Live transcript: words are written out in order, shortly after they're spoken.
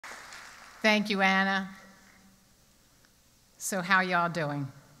Thank you, Anna. So how y'all doing?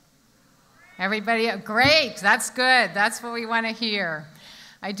 Everybody, great, that's good. That's what we want to hear.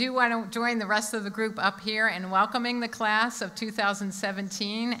 I do want to join the rest of the group up here in welcoming the class of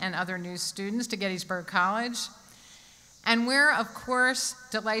 2017 and other new students to Gettysburg College. And we're, of course,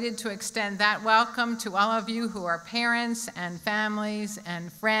 delighted to extend that welcome to all of you who are parents and families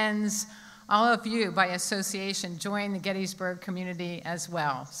and friends. All of you, by association, join the Gettysburg community as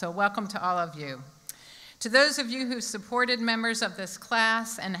well. So welcome to all of you. To those of you who supported members of this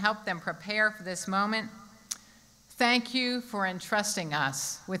class and helped them prepare for this moment, thank you for entrusting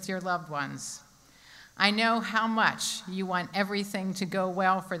us with your loved ones. I know how much you want everything to go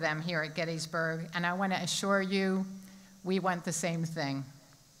well for them here at Gettysburg, and I want to assure you we want the same thing.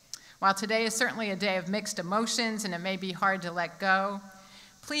 While today is certainly a day of mixed emotions and it may be hard to let go,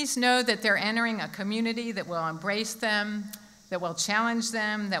 please know that they're entering a community that will embrace them, that will challenge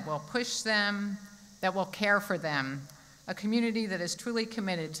them, that will push them, that will care for them, a community that is truly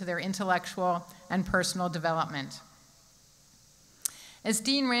committed to their intellectual and personal development. As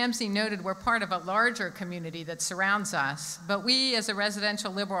Dean Ramsey noted, we're part of a larger community that surrounds us, but we as a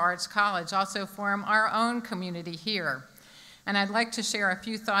residential liberal arts college also form our own community here. And I'd like to share a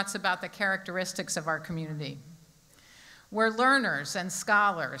few thoughts about the characteristics of our community. We're learners and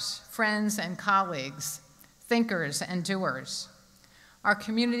scholars, friends and colleagues, thinkers and doers. Our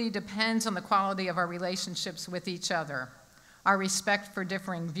community depends on the quality of our relationships with each other, our respect for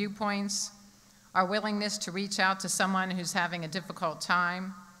differing viewpoints, our willingness to reach out to someone who's having a difficult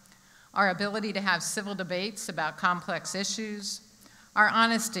time, our ability to have civil debates about complex issues, our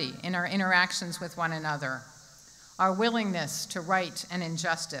honesty in our interactions with one another, our willingness to right an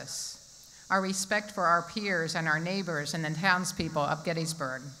injustice, our respect for our peers and our neighbors and the townspeople of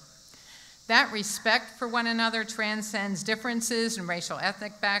Gettysburg. That respect for one another transcends differences in racial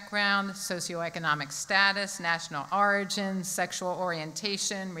ethnic background, socioeconomic status, national origin, sexual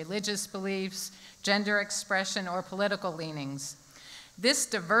orientation, religious beliefs, gender expression, or political leanings. This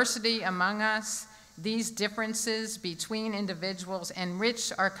diversity among us, these differences between individuals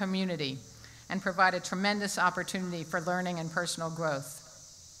enrich our community and provide a tremendous opportunity for learning and personal growth.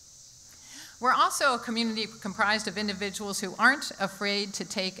 We're also a community comprised of individuals who aren't afraid to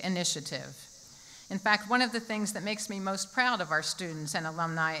take initiative. In fact, one of the things that makes me most proud of our students and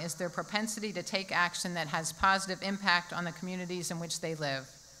alumni is their propensity to take action that has positive impact on the communities in which they live.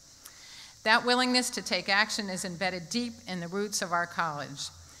 That willingness to take action is embedded deep in the roots of our college.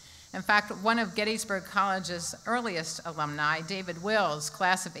 In fact, one of Gettysburg College's earliest alumni, David Wills,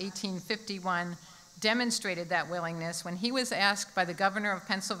 class of 1851, demonstrated that willingness when he was asked by the governor of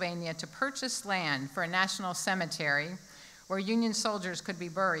Pennsylvania to purchase land for a national cemetery where Union soldiers could be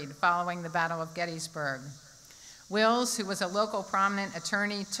buried following the Battle of Gettysburg. Wills, who was a local prominent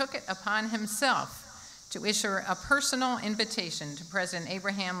attorney, took it upon himself to issue a personal invitation to President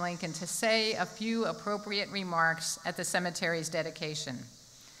Abraham Lincoln to say a few appropriate remarks at the cemetery's dedication.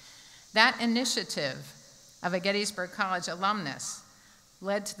 That initiative of a Gettysburg College alumnus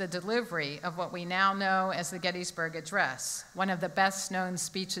led to the delivery of what we now know as the Gettysburg Address, one of the best-known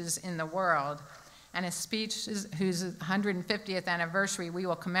speeches in the world, and a speech whose 150th anniversary we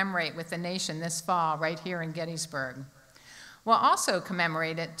will commemorate with the nation this fall right here in Gettysburg. We'll also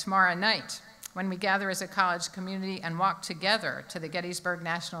commemorate it tomorrow night when we gather as a college community and walk together to the Gettysburg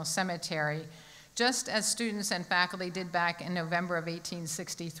National Cemetery, just as students and faculty did back in November of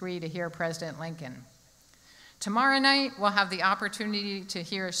 1863 to hear President Lincoln. Tomorrow night, we'll have the opportunity to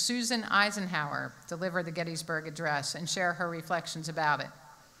hear Susan Eisenhower deliver the Gettysburg Address and share her reflections about it.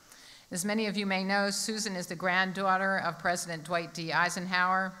 As many of you may know, Susan is the granddaughter of President Dwight D.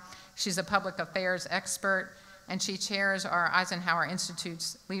 Eisenhower. She's a public affairs expert, and she chairs our Eisenhower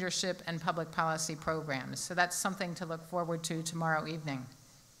Institute's leadership and public policy programs. So that's something to look forward to tomorrow evening.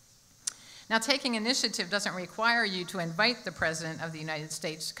 Now, taking initiative doesn't require you to invite the President of the United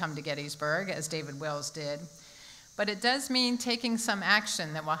States to come to Gettysburg, as David Wills did. But it does mean taking some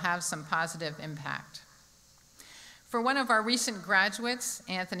action that will have some positive impact. For one of our recent graduates,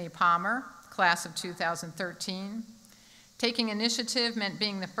 Anthony Palmer, class of 2013, taking initiative meant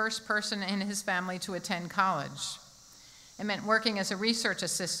being the first person in his family to attend college. It meant working as a research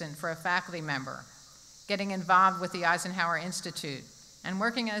assistant for a faculty member, getting involved with the Eisenhower Institute, and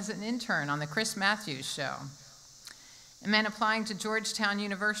working as an intern on the Chris Matthews Show. It meant applying to Georgetown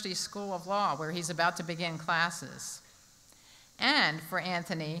University School of Law, where he's about to begin classes. And for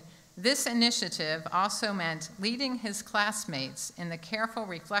Anthony, this initiative also meant leading his classmates in the careful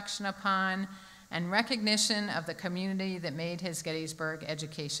reflection upon and recognition of the community that made his Gettysburg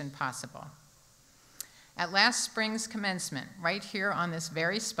education possible. At last spring's commencement, right here on this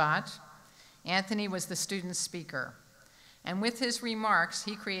very spot, Anthony was the student speaker, and with his remarks,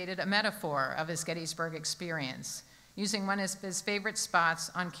 he created a metaphor of his Gettysburg experience, using one of his favorite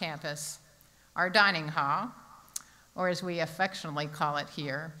spots on campus, our dining hall, or as we affectionately call it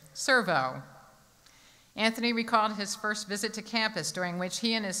here, Servo. Anthony recalled his first visit to campus, during which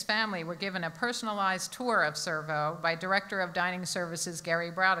he and his family were given a personalized tour of Servo by Director of Dining Services Gary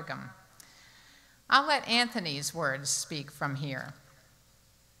Browdigam. I'll let Anthony's words speak from here.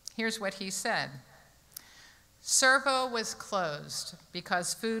 Here's what he said. Servo was closed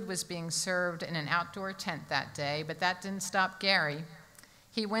because food was being served in an outdoor tent that day, but that didn't stop Gary.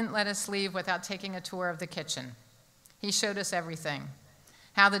 He wouldn't let us leave without taking a tour of the kitchen. He showed us everything,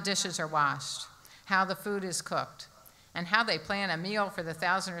 how the dishes are washed, how the food is cooked, and how they plan a meal for the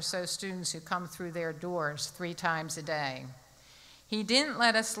 1,000 or so students who come through their doors 3 times a day. He didn't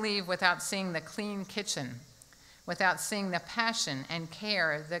let us leave without seeing the clean kitchen, without seeing the passion and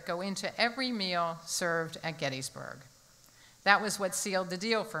care that go into every meal served at Gettysburg. That was what sealed the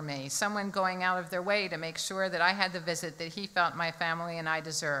deal for me, someone going out of their way to make sure that I had the visit that he felt my family and I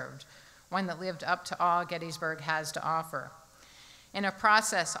deserved, one that lived up to all Gettysburg has to offer. In a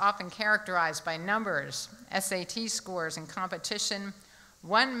process often characterized by numbers, SAT scores, and competition,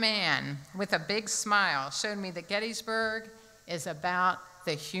 one man with a big smile showed me that Gettysburg is about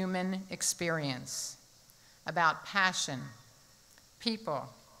the human experience, about passion, people,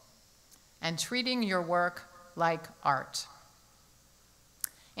 and treating your work like art.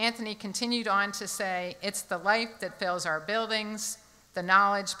 Anthony continued on to say, it's the life that fills our buildings, the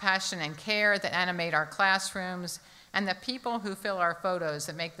knowledge, passion, and care that animate our classrooms, and the people who fill our photos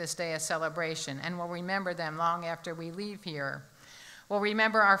that make this day a celebration, and we'll remember them long after we leave here. We'll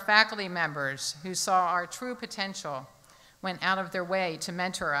remember our faculty members who saw our true potential, went out of their way to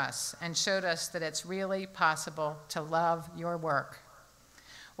mentor us, and showed us that it's really possible to love your work.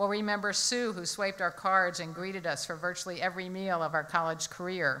 We'll remember Sue, who swiped our cards and greeted us for virtually every meal of our college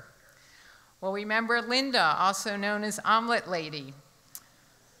career. We'll remember Linda, also known as Omelet Lady,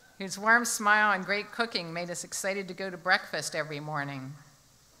 whose warm smile and great cooking made us excited to go to breakfast every morning.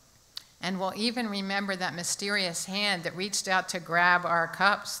 And we'll even remember that mysterious hand that reached out to grab our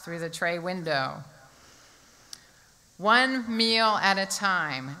cups through the tray window. One meal at a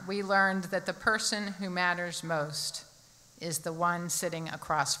time, we learned that the person who matters most is the one sitting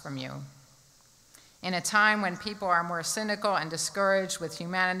across from you. In a time when people are more cynical and discouraged with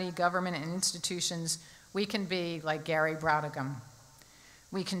humanity, government, and institutions, we can be like Gary Browdigam.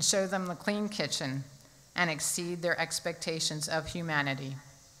 We can show them the clean kitchen and exceed their expectations of humanity,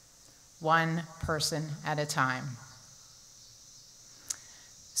 one person at a time.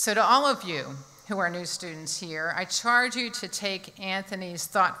 So to all of you who are new students here, I charge you to take Anthony's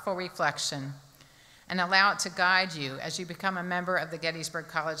thoughtful reflection and allow it to guide you as you become a member of the Gettysburg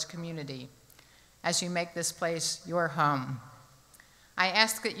College community, as you make this place your home. I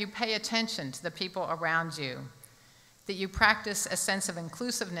ask that you pay attention to the people around you, that you practice a sense of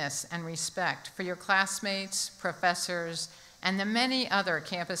inclusiveness and respect for your classmates, professors, and the many other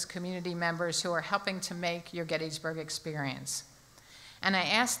campus community members who are helping to make your Gettysburg experience. And I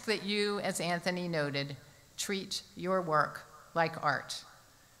ask that you, as Anthony noted, treat your work like art,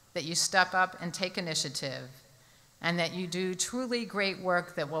 that you step up and take initiative, and that you do truly great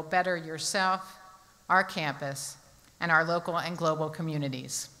work that will better yourself, our campus, and our local and global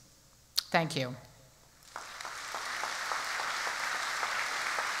communities. Thank you.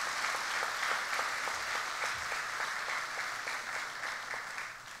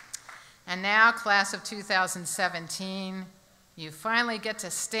 And now, class of 2017, you finally get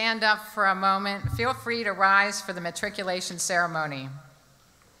to stand up for a moment. Feel free to rise for the matriculation ceremony.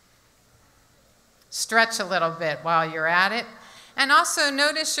 Stretch a little bit while you're at it. And also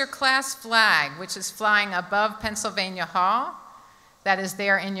notice your class flag, which is flying above Pennsylvania Hall. That is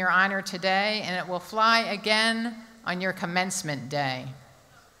there in your honor today, and it will fly again on your commencement day.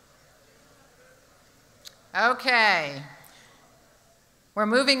 Okay. We're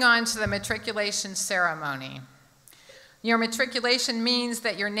moving on to the matriculation ceremony. Your matriculation means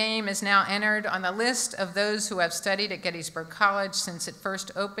that your name is now entered on the list of those who have studied at Gettysburg College since it first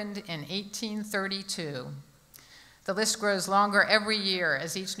opened in 1832. The list grows longer every year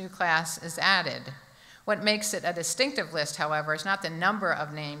as each new class is added. What makes it a distinctive list, however, is not the number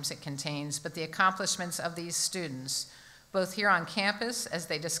of names it contains, but the accomplishments of these students, both here on campus as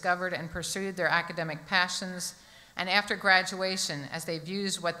they discovered and pursued their academic passions, and after graduation as they've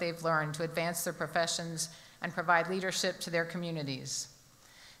used what they've learned to advance their professions and provide leadership to their communities.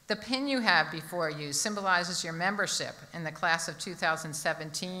 The pin you have before you symbolizes your membership in the class of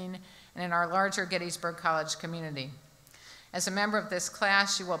 2017 and in our larger Gettysburg College community. As a member of this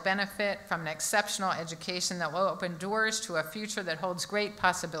class, you will benefit from an exceptional education that will open doors to a future that holds great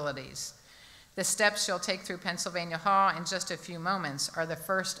possibilities. The steps you'll take through Pennsylvania Hall in just a few moments are the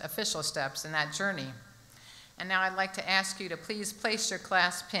first official steps in that journey. And now I'd like to ask you to please place your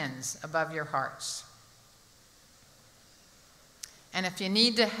class pins above your hearts. And if you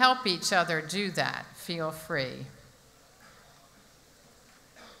need to help each other do that, feel free.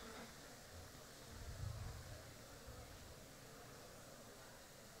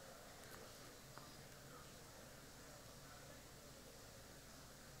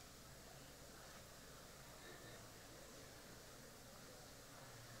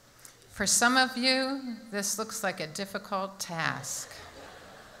 For some of you, this looks like a difficult task.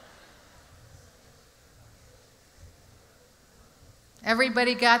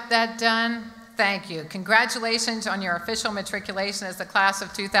 Everybody got that done? Thank you. Congratulations on your official matriculation as the class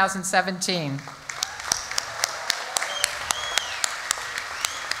of 2017.